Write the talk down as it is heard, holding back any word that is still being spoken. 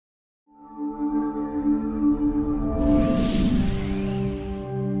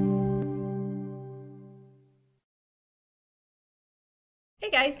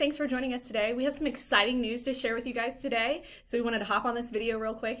guys, thanks for joining us today. We have some exciting news to share with you guys today. So we wanted to hop on this video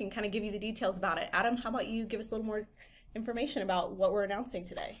real quick and kind of give you the details about it. Adam, how about you give us a little more information about what we're announcing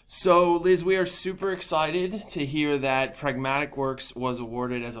today? So Liz, we are super excited to hear that Pragmatic Works was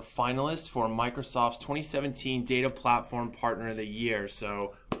awarded as a finalist for Microsoft's 2017 Data Platform Partner of the Year.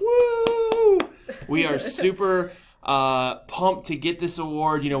 So woo! We are super pumped to get this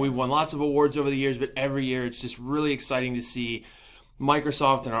award. You know, we've won lots of awards over the years, but every year it's just really exciting to see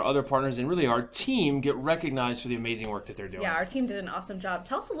Microsoft and our other partners and really our team get recognized for the amazing work that they're doing. Yeah, our team did an awesome job.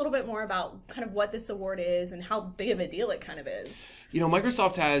 Tell us a little bit more about kind of what this award is and how big of a deal it kind of is. You know,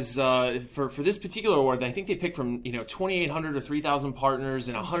 Microsoft has, for this particular award, I think they picked from, 2,800 to 3,000 partners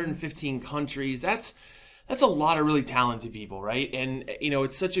in 115 countries. That's a lot of really talented people, right? And,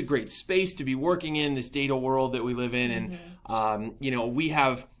 it's such a great space to be working in, this data world that we live in. And, we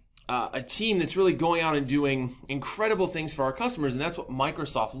have a team that's really going out and doing incredible things for our customers, and that's what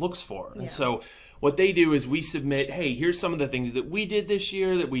Microsoft looks for. And so what they do is we submit, hey, here's some of the things that we did this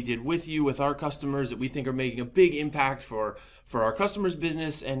year, that we did with you, with our customers, that we think are making a big impact for our customers'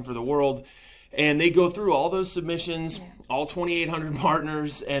 business and for the world. And they go through all those submissions, all 2,800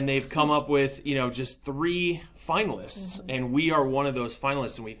 partners, and they've come up with, just 3 finalists. And we are one of those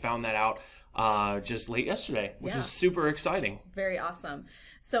finalists, and we found that out just late yesterday, which is super exciting. Very awesome.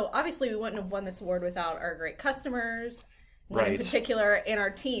 So obviously we wouldn't have won this award without our great customers, in particular, and our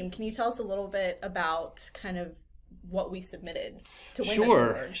team. Can you tell us a little bit about kind of what we submitted to win this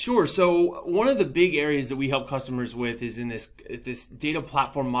award? Sure. So one of the big areas that we help customers with is in this data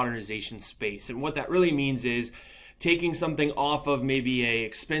platform modernization space. And what that really means is taking something off of maybe a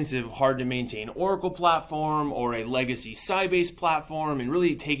expensive, hard to maintain Oracle platform or a legacy Sybase platform and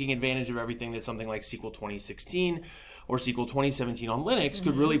really taking advantage of everything that something like SQL 2016 or SQL 2017 on Linux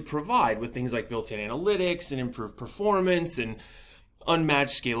could really provide, with things like built-in analytics and improved performance and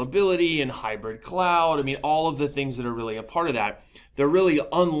unmatched scalability and hybrid cloud. I mean, all of the things that are really a part of that. They're really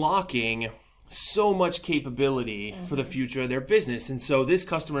unlocking so much capability for the future of their business. And so this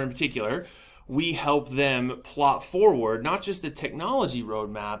customer in particular, we help them plot forward not just the technology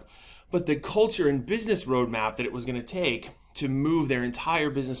roadmap, but the culture and business roadmap that it was going to take to move their entire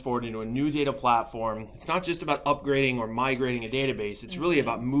business forward into a new data platform. It's not just about upgrading or migrating a database. It's really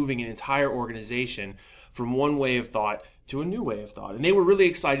about moving an entire organization from one way of thought to a new way of thought. And they were really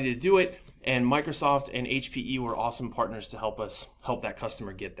excited to do it. And Microsoft and HPE were awesome partners to help that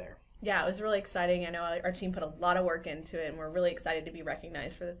customer get there. Yeah, it was really exciting. I know our team put a lot of work into it, and we're really excited to be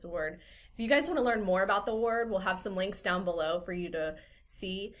recognized for this award. If you guys want to learn more about the award, we'll have some links down below for you to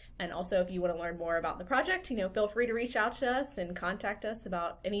see. And also, if you want to learn more about the project, feel free to reach out to us and contact us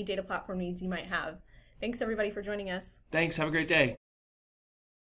about any data platform needs you might have. Thanks, everybody, for joining us. Thanks. Have a great day.